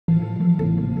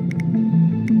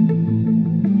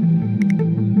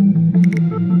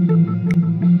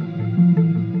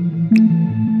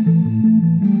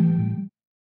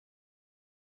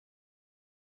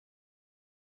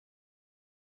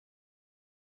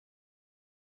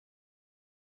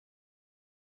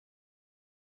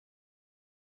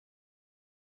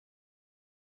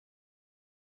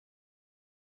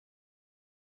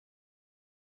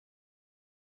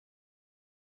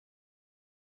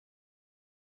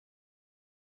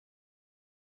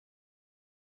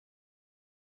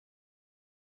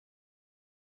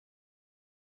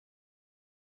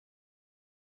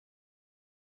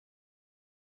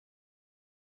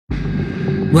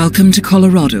Welcome to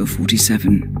Colorado,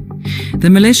 47. The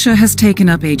militia has taken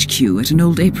up HQ at an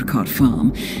old apricot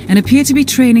farm and appear to be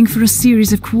training for a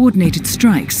series of coordinated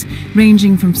strikes,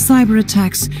 ranging from cyber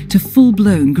attacks to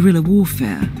full-blown guerrilla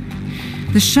warfare.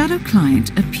 The Shadow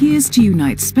Client appears to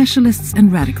unite specialists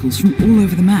and radicals from all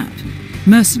over the map.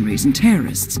 Mercenaries and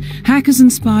terrorists, hackers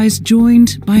and spies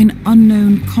joined by an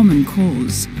unknown common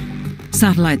cause.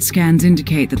 Satellite scans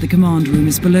indicate that the command room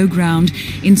is below ground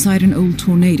inside an old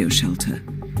tornado shelter.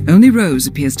 Only Rose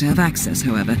appears to have access,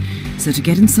 however, so to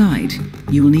get inside,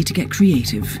 you will need to get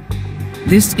creative.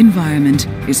 This environment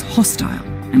is hostile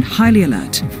and highly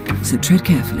alert, so tread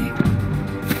carefully.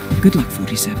 Good luck,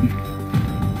 47.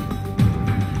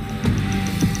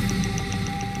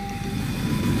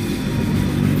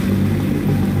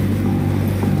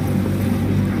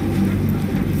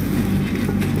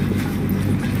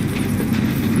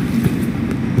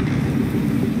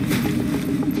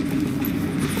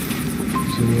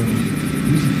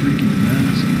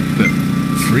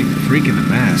 Freak in the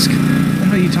mask? What the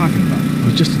hell are you talking about? I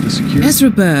was just at the security... Ezra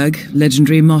Berg,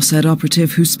 legendary Mossad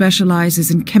operative who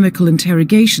specializes in chemical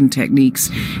interrogation techniques,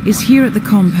 is here at the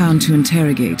compound to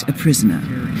interrogate a prisoner.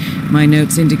 My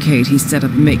notes indicate he's set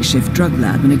up a makeshift drug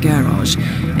lab in a garage,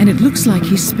 and it looks like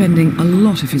he's spending a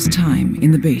lot of his time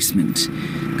in the basement.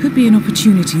 Could be an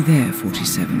opportunity there,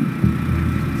 47.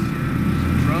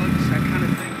 Drugs, that kind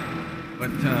of thing.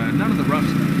 But none of the rough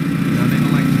stuff. You know, they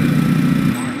don't like to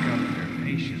mark up their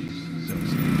patients.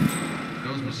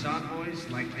 Those Mossad boys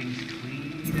like things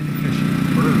clean and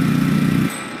efficient. Bird.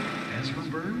 As for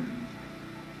Bird?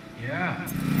 Yeah,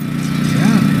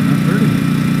 man, I've heard of it.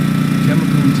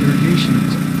 Chemical interrogation.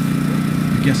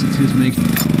 I guess it's his making.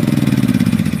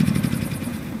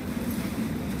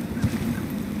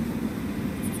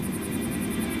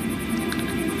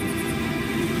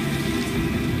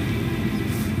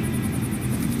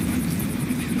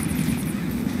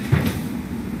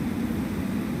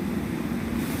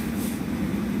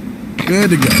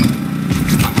 Good to go.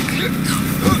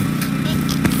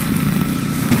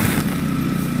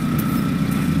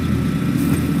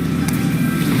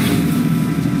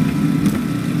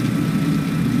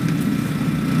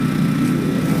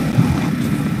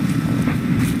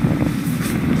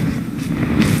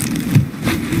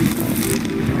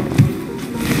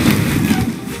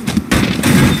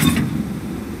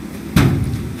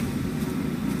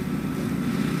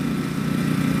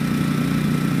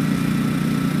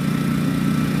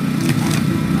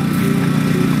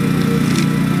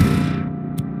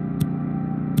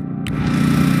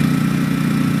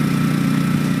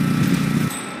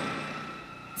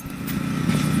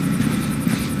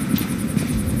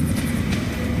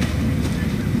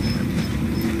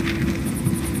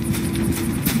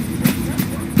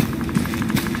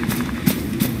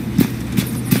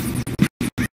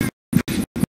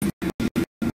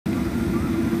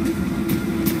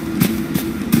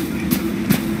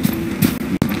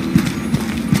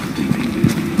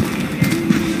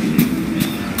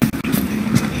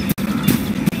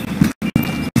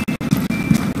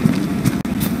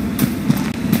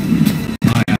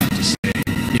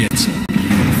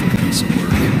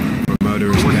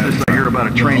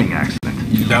 Training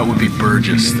accident. That would be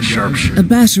Burgess, the sharpshooter. A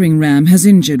battering ram has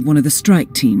injured one of the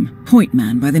strike team, point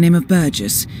man by the name of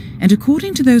Burgess, and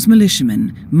according to those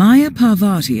militiamen, Maya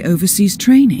Parvati oversees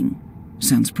training.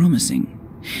 Sounds promising.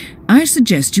 I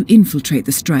suggest you infiltrate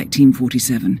the strike team,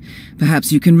 47.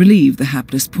 Perhaps you can relieve the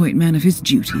hapless point man of his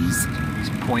duties. This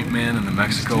point man in the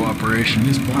Mexico operation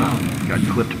is wild. Got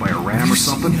clipped by a ram or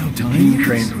something? He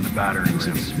trains with battering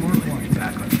rams.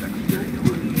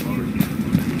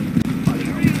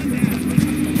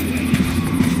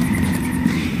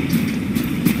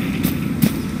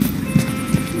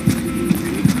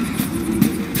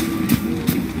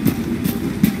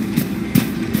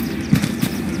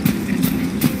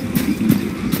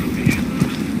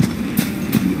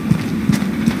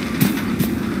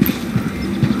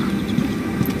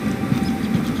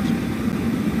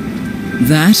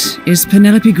 That is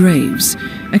Penelope Graves,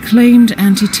 acclaimed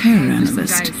anti-terror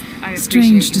analyst.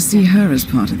 Strange to see her as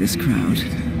part of this crowd.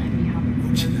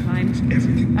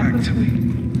 Everything back to me.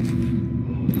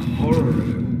 The horror of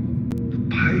it.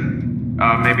 The pain.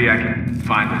 Maybe I can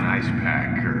find an ice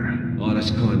pack or... Oh,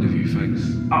 that's kind of you, thanks.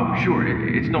 Oh, sure,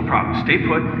 it's no problem. Stay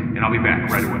put, and I'll be back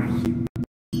right away.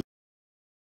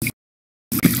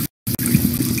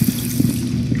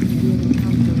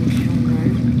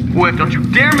 Whip, don't you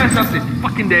dare mess up this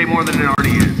fucking day more than it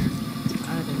already is.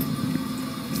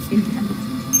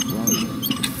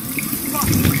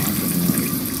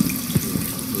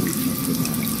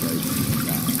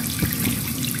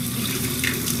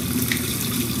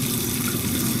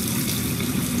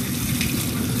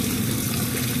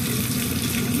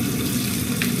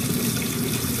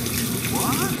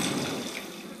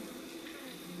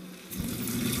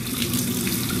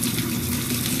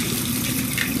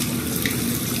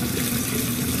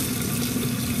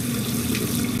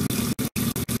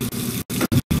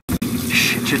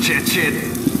 Shit.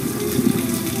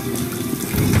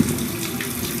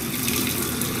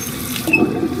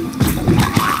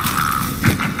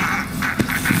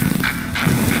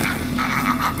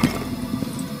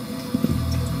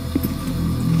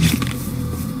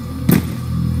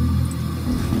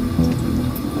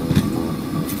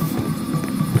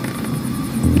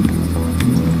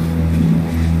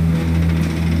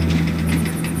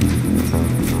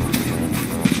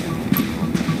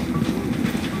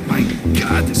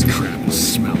 God, this crap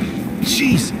is smelly.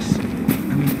 Jesus. I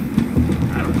mean,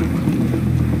 I don't know.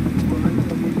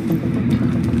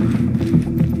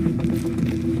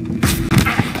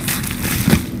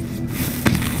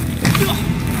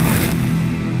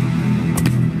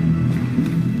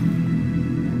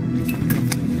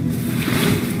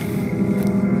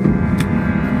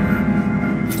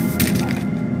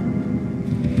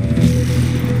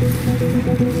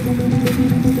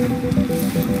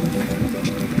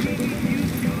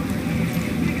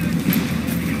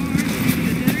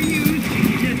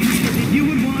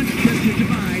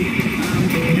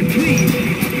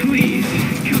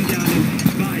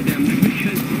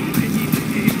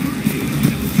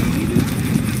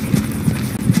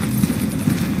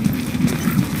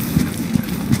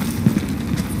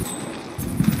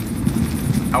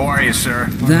 How are you, sir?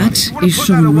 That is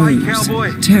Sean Rose,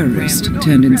 terrorist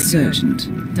turned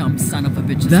insurgent. Dumb son of a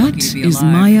bitch. That is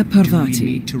Maya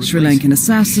Parvati, Sri Lankan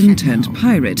assassin turned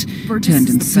pirate turned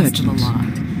insurgent.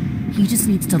 He just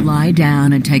needs to lie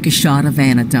down and take a shot of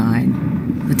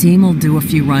anodyne. The team will do a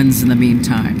few runs in the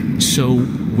meantime. So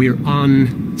we're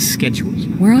on schedule.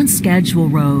 We're on schedule,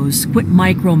 Rose. Quit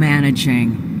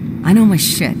micromanaging. I know my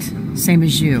shit. Same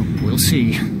as you. We'll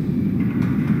see.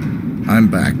 I'm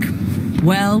back.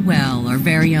 Well, our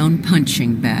very own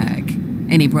punching bag.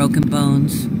 Any broken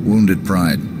bones? Wounded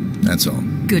pride. That's all.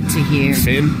 Good to hear.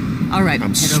 Finn, All right,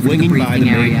 I'm head over to the swinging by briefing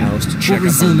the main area. house to check We'll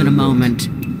up resume on in a the road. moment.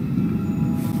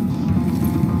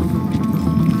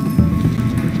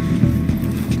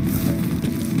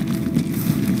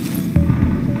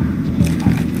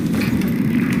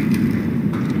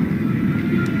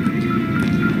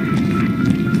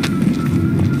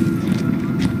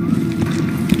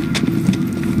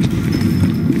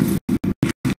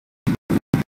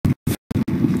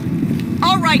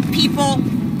 People,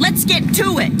 let's get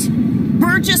to it.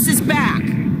 Burgess is back.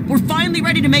 We're finally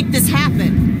ready to make this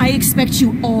happen. I expect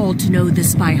you all to know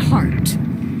this by heart.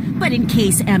 But in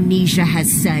case amnesia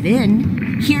has set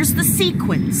in, here's the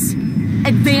sequence.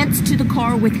 Advance to the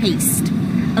car with haste.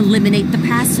 Eliminate the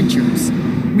passengers.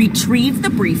 Retrieve the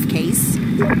briefcase.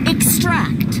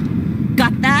 Extract.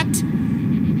 Got that?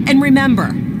 And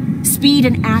remember, speed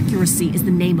and accuracy is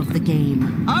the name of the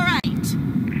game. All right.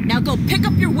 Now go pick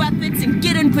up your weapons and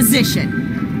get in position.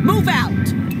 Move out!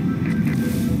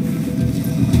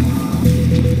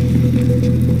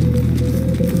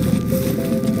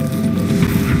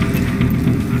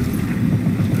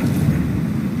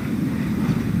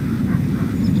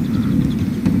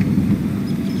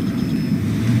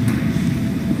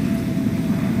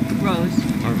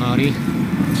 Rose. Parvati,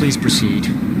 please proceed.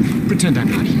 Pretend I'm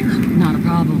not here. Not a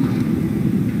problem.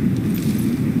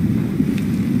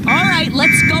 All right,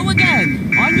 let's go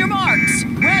again. On your marks.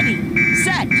 Ready,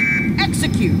 set,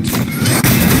 execute.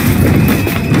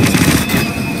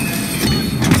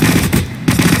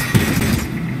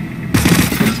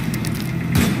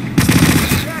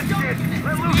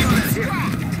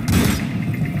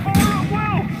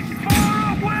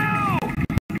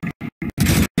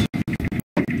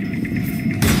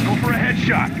 Go for a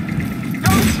headshot.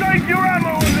 Don't save your ammo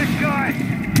on this guy.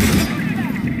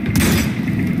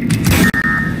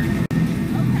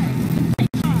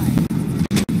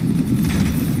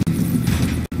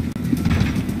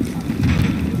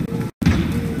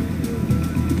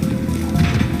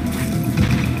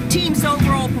 Team's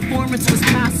overall performance was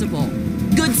passable.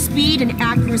 Good speed and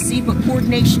accuracy, but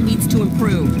coordination needs to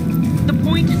improve. The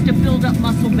point is to build up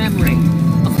muscle memory.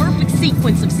 A perfect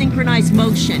sequence of synchronized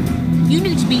motion. You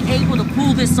need to be able to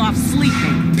pull this off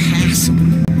sleeping. Passable.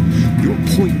 Your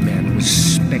point man was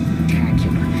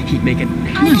spectacular. He'd make it.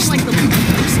 I don't like the look.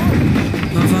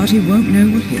 Parvati won't know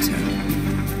what hit her.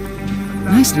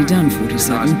 Nicely done,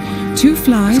 47. 2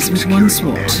 flies with 1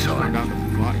 swat.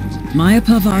 Maya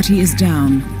Parvati is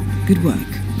down. Good work.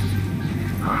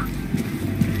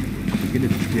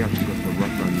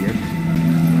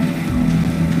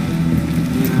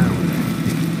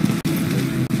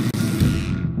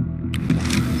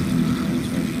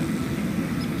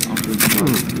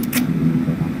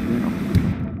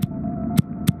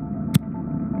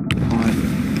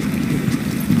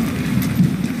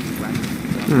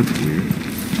 That's weird.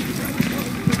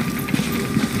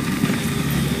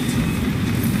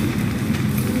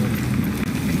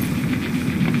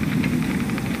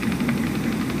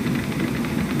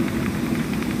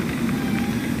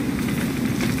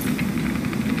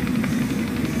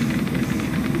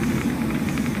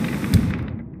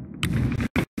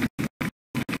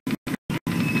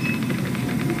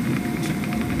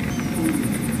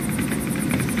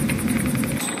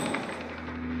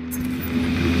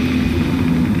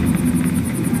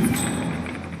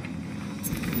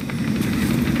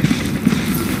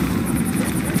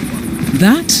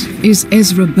 That is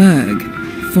Ezra Berg,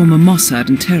 former Mossad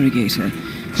interrogator.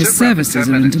 His services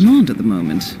are in demand at the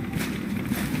moment.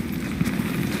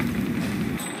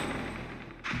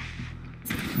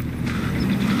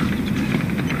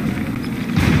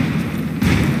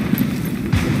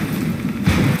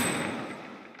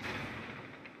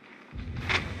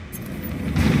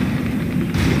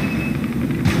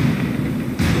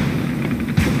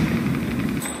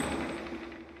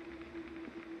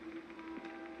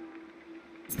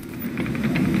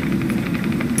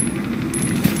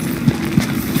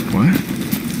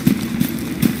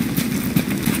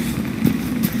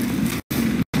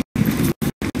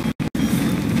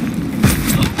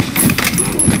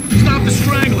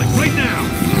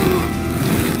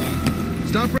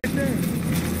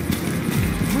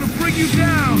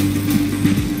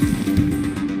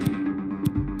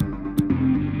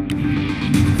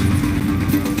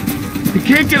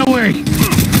 Can't get away!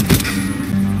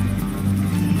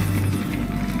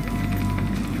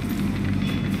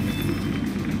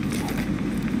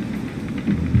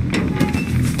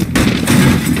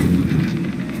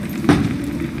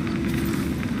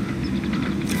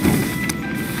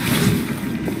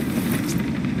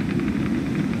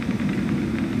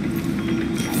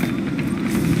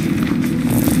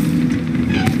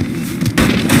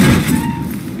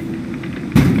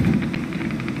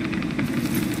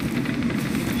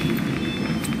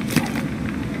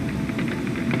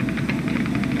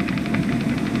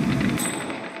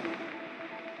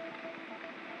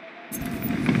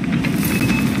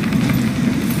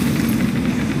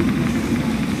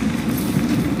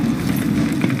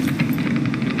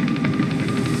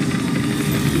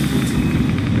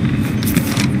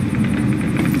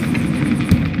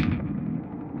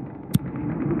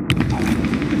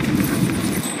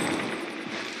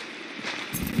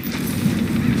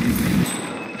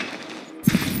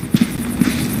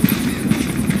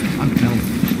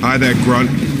 Hi there, Grunt.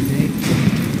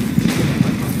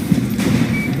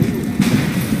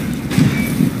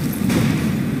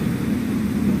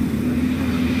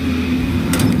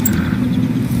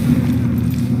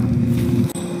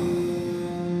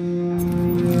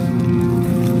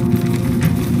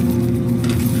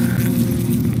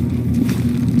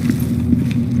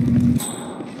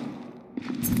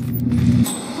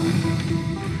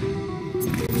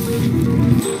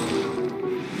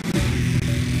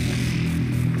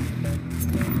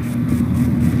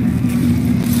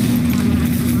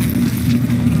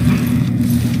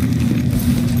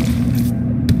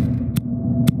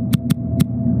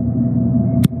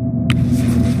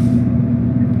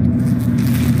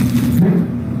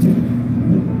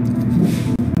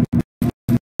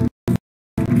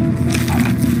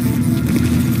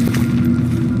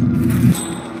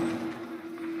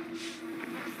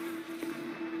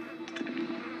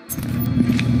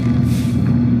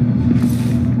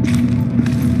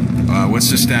 What's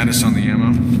the status on the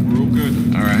ammo? We're all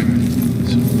good. All right.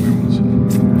 So where was it?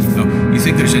 Oh, you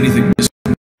think there's anything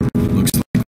missing? Looks like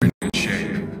we're in good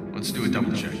shape. Let's do a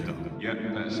double check, though.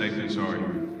 Yep, that's safe and sorry.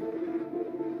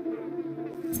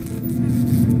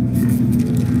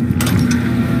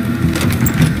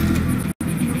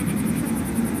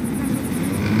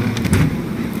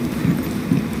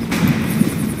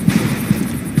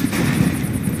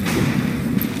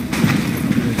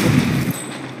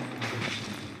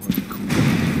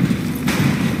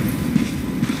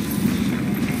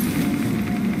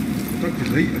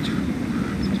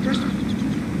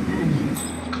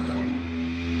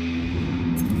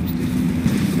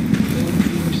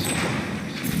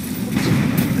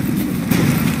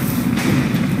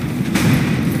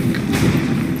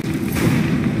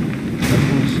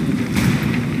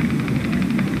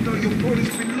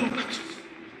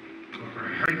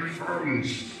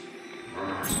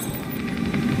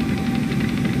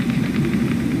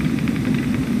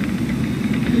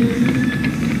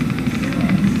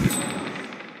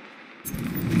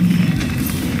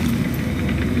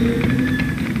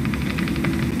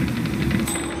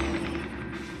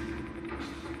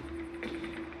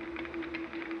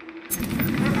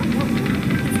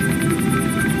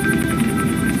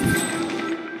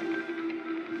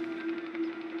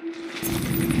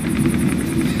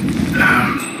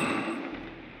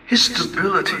 His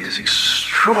stability is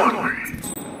extraordinary.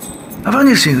 I've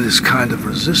only seen this kind of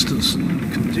resistance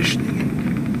and conditioning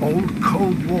in old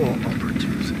Cold War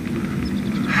operatives.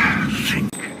 Think,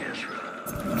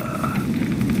 Ezra.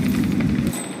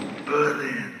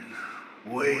 Berlin,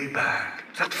 way back.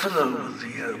 That fellow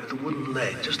with the wooden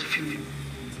leg, just a few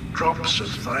drops of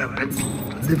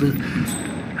thiopental delivered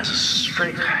as a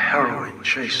straight heroin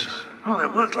chaser. Oh,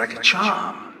 that worked like a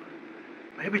charm.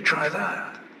 Maybe try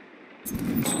that.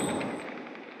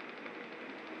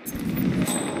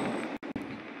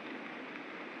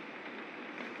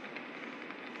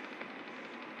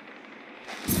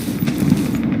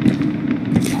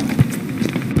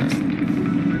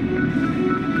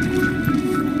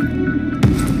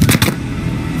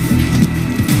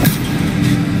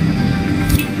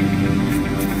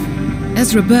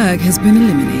 Ezra Berg has been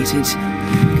eliminated.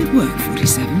 Good work,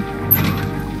 47.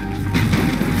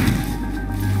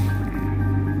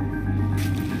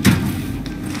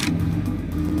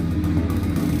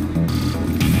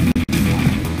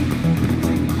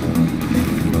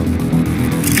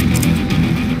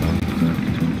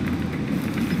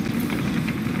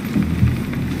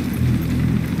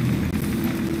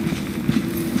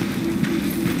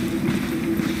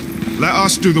 Let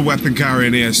us do the weapon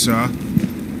carrying here, sir.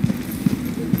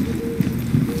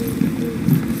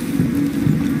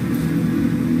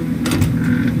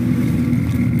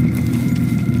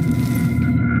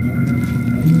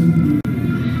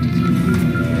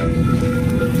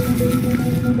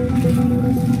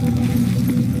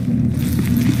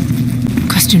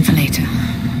 Question for later.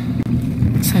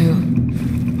 So,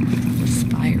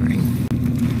 aspiring,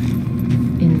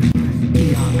 infamous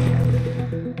Diablo.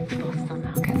 The boss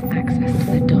somehow gets access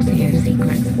to the dossier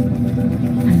secrets.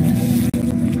 And,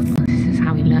 well, this is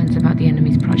how he learns about the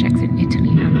enemy's projects in Italy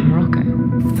and Morocco.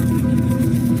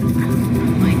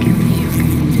 Why can the Yoga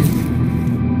leaders,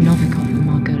 Novikov and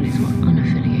Margolis, were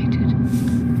unaffiliated?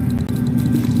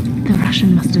 The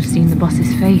Russian must have seen the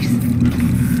boss's face.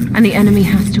 And the enemy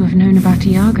has to have known about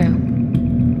Iago.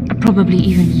 Probably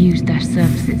even used their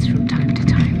services from time to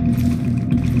time.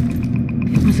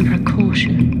 It was a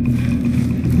precaution.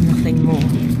 Nothing more.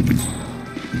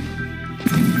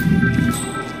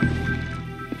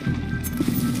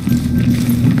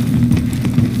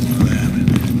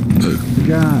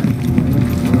 God.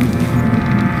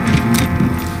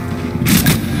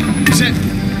 Is it?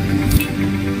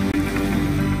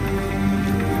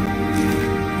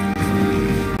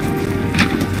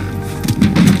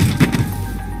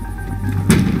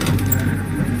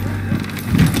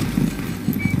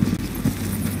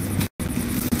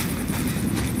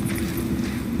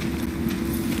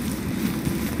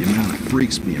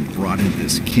 Freaks being brought into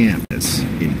this camp has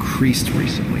increased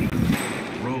recently.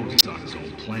 Rose is on his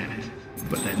own planet.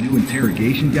 But that new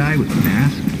interrogation guy with the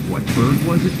mask, what bird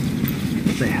was it?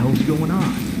 What the hell's going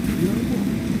on?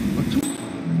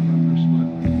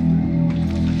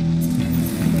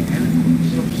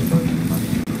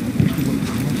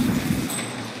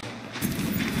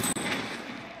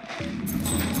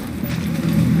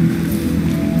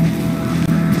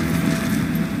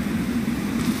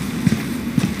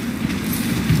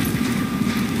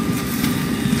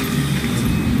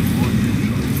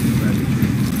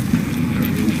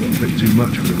 Too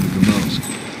much for him with the mask.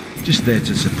 Just there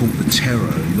to support the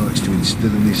terror he likes to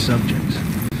instill in his subjects.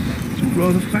 It's all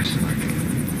rather fascinating.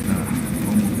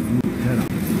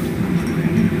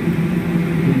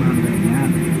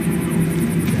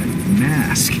 That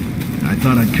mask. I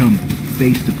thought I'd come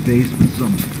face to face with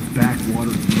some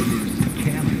backwater murderous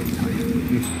cameo type.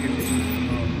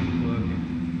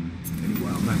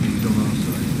 Meanwhile, Matthew's on our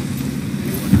side.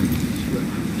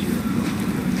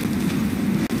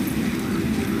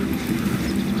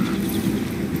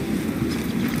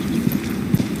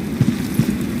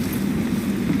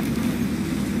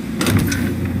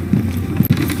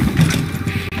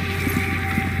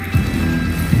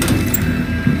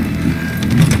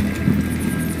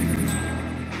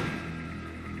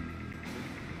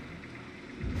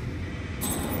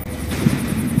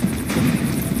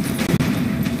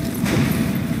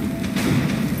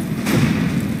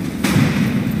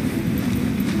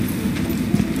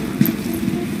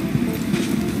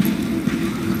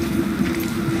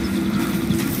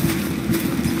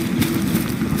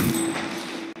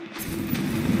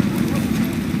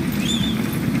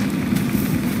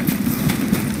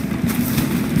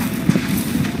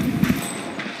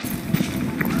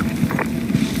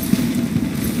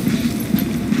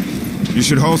 You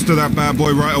should holster that bad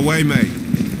boy right away, mate.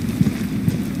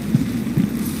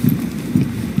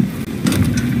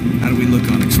 How do we look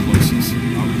on explosives?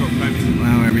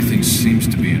 Well, everything seems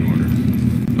to be in order.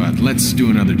 But let's do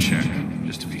another check,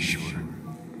 just to be sure.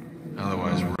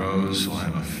 Otherwise, Rose will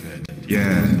have a fit.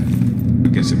 Yeah. I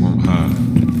guess it won't hurt.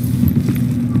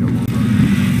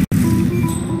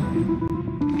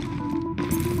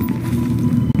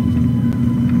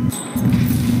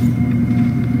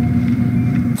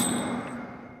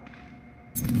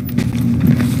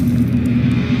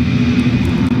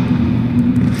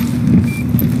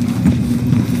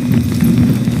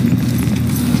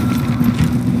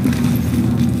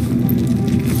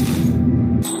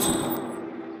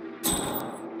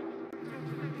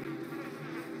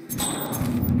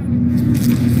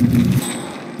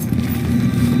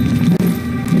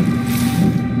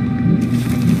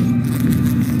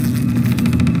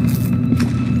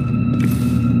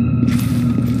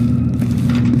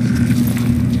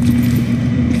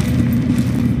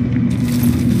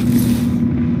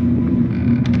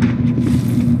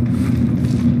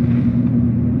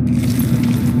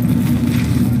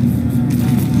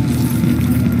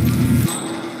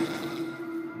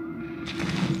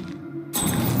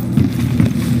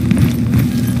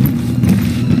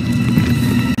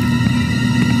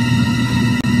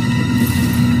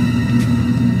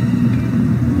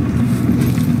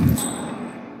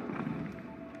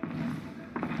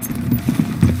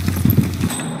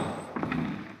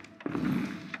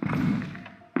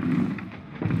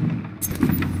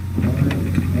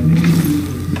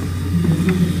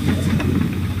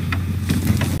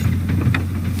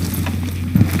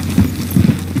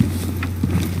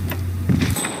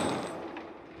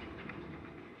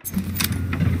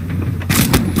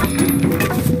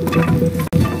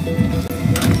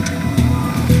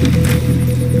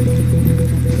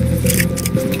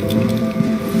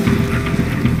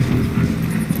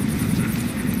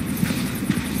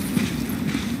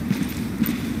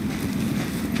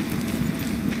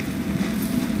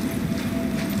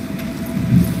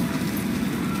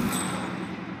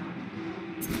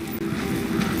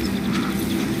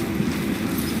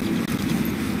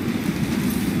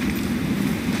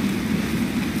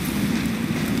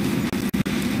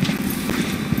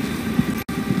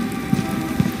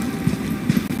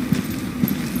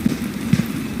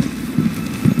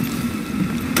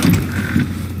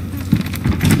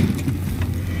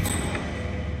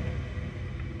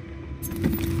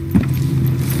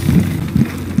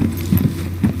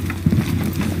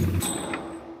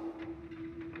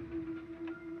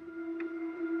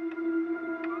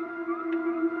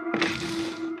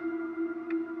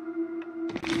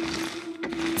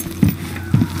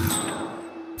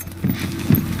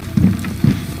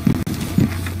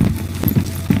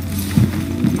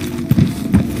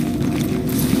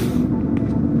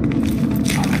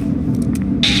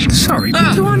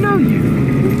 Sorry, do I know you?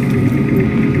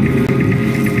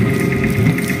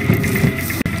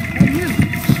 Hey, you!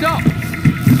 Stop!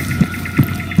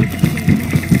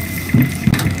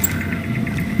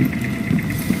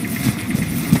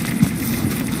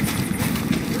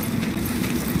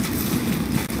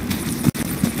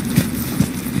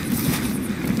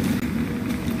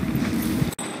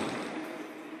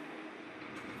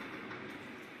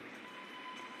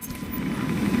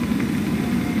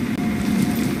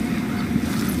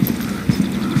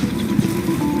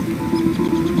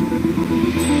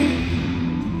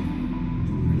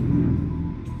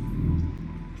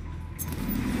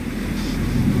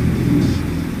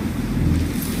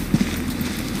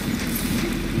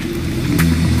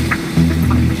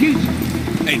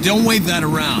 Hey, don't wave that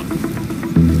around.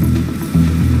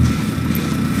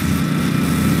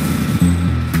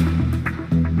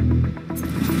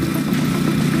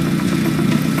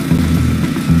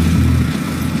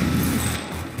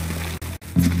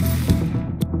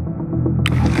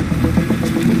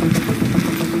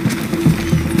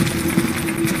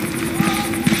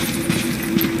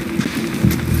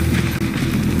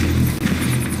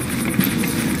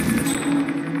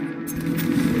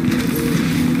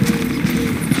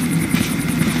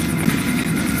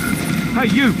 Hey,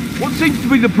 you! What seems to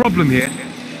be the problem here?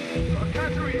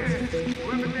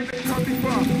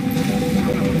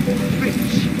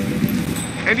 Bitch!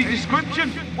 Any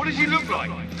description? What does he look like?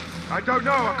 I don't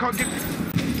know, I can't get...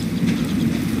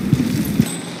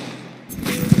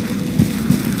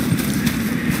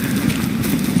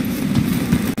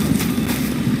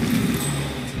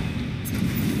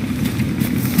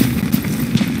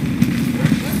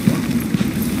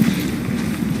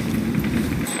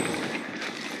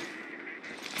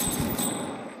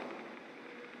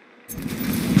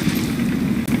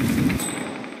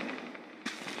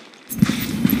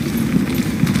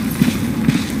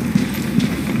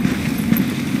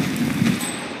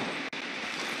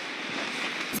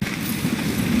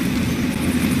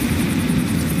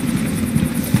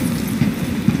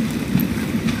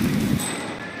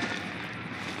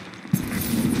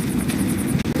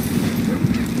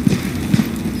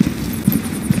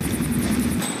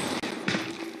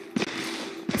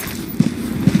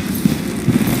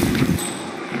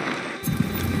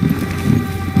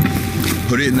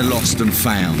 Put it in the lost and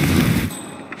found.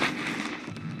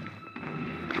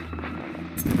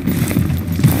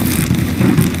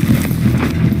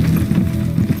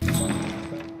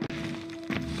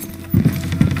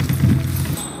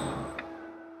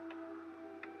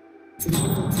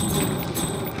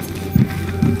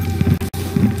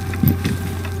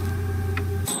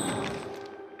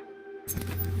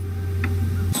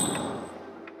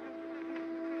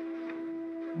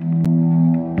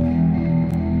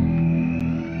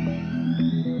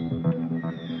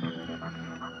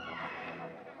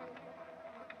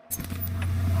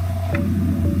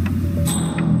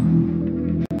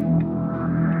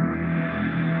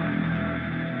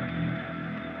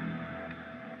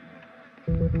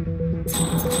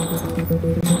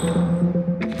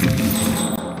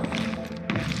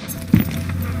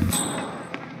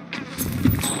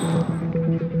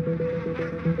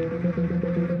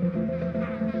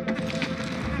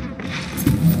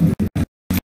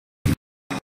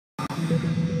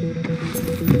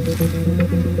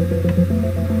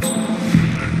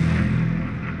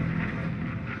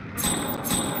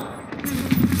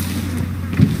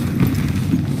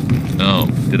 Oh,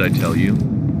 did I tell you?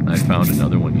 I found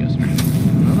another one yesterday.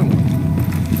 Another one?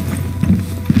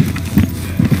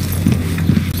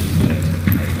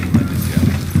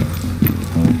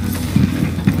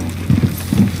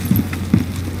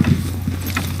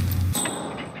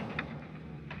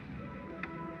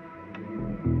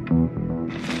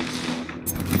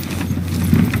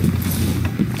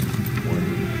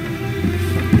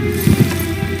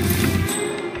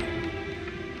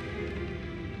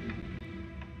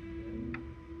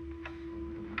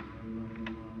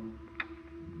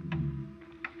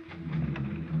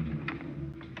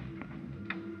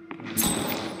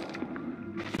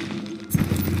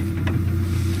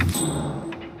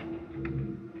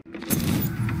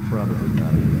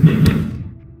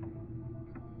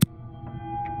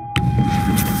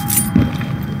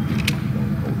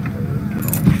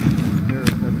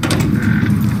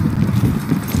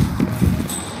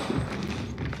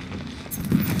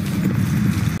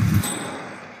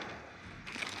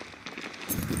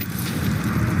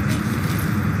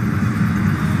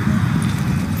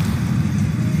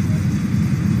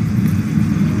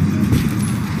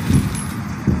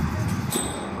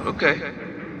 Okay.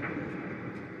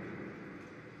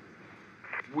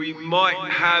 We might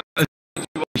have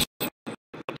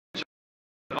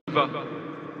Over.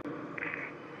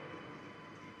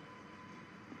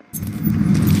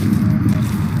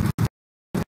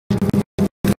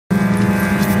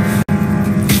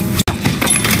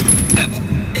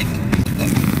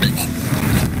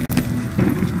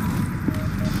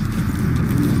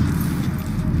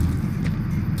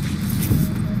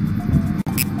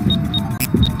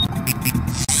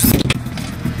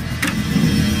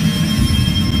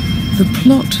 The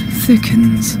plot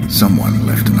thickens. Someone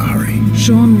left in a hurry.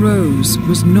 Sean Rose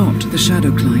was not the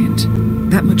Shadow client.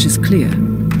 That much is clear.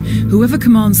 Whoever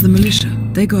commands the militia,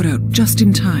 they got out just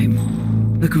in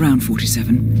time. Look around,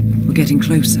 47. We're getting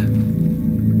closer.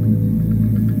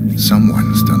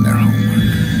 Someone's done their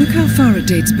homework. Look how far it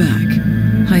dates back.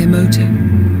 Hayamoto,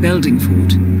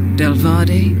 Beldingford,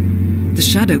 Delvade. The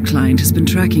Shadow client has been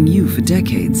tracking you for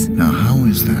decades. Now, how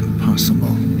is that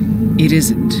possible? It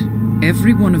isn't.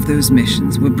 Every one of those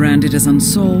missions were branded as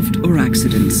unsolved or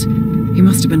accidents. He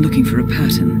must have been looking for a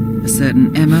pattern, a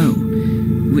certain MO,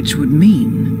 which would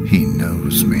mean... He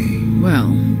knows me.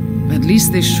 Well, at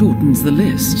least this shortens the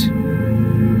list.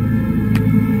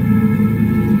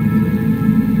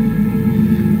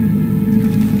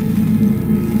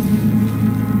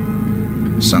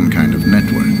 Some kind of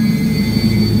network.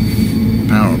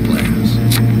 Power players.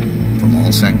 From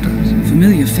all sectors.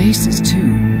 Familiar faces,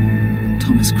 too.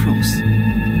 Thomas Cross,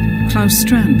 Klaus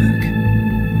Strandberg,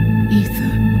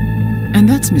 Ether, and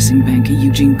that's missing banker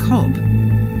Eugene Cobb.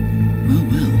 Well,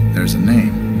 well. There's a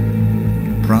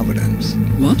name. Providence.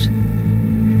 What?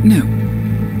 No.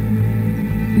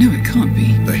 No, it can't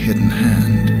be. The Hidden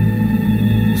Hand.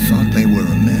 Thought they were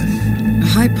a myth. A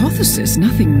hypothesis,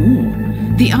 nothing more.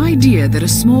 The idea that a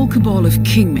small cabal of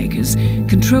kingmakers,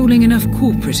 controlling enough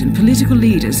corporate and political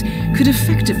leaders, could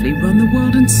effectively run the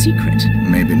world in secret.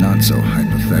 Maybe not so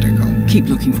hypothetical. Keep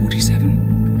looking,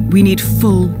 47. We need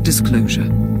full disclosure.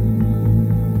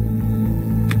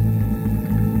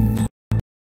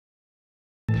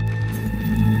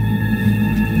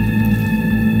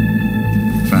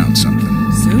 Found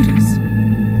something. Sodas?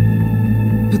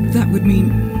 But that would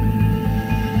mean...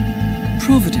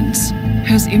 Providence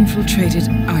has infiltrated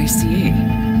ICA,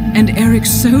 and Eric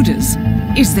Sodas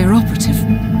is their operative.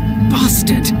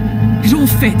 Bastard! It all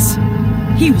fits.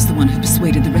 He was the one who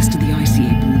persuaded the rest of the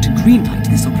ICA board to greenlight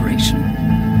this operation.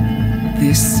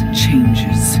 This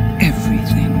changes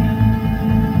everything.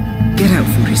 Get out,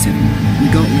 47.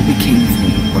 We got what we came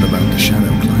for. What about the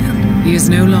Shadow client? He is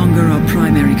no longer our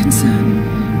primary concern.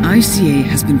 ICA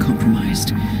has been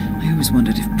compromised. I always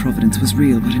wondered if Providence was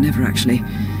real, but I never actually...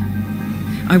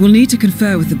 I will need to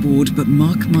confer with the board, but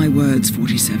mark my words,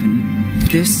 47.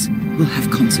 This will have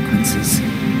consequences.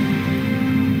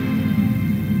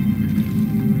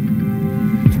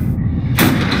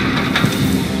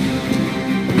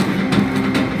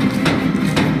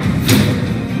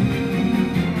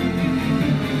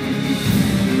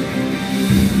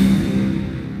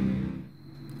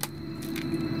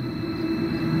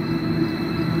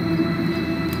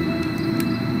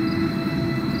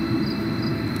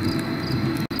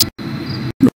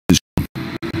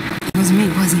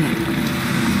 Wasn't it?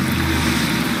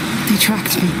 They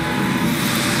tracked me.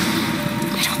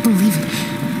 I don't believe it.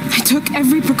 I took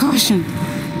every precaution.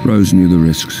 Rose knew the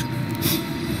risks.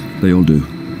 They all do.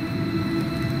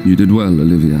 You did well,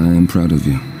 Olivia. I am proud of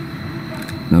you.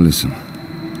 Now listen.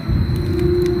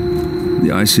 The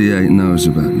ICA knows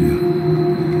about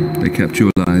you. They kept you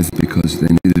alive because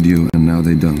they needed you, and now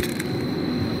they don't.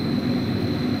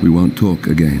 We won't talk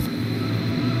again.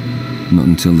 Not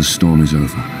until the storm is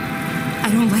over. I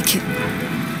don't like it.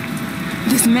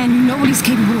 This man, you know what he's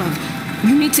capable of.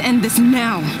 You need to end this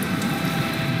now.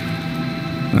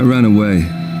 I ran away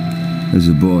as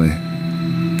a boy.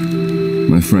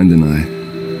 My friend and I.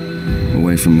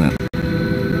 Away from that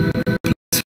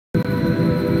place.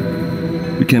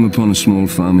 We came upon a small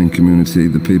farming community.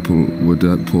 The people were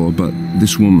dirt poor, but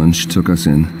this woman, she took us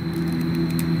in.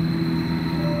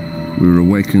 We were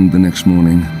awakened the next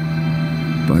morning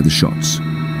by the shots.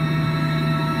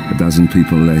 A dozen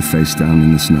people lay face down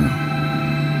in the snow.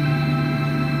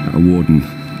 Our warden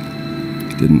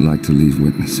didn't like to leave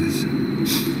witnesses.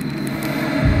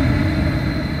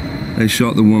 They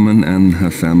shot the woman and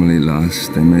her family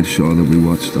last. They made sure that we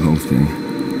watched the whole thing.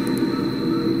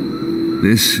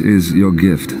 This is your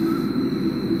gift,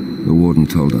 the warden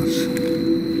told us.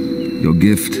 Your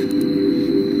gift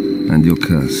and your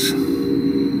curse.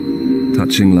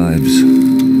 Touching lives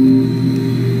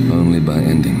only by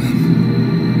ending them.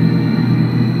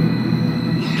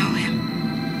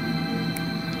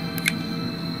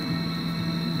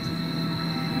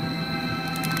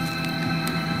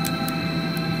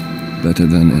 Better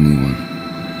than anyone.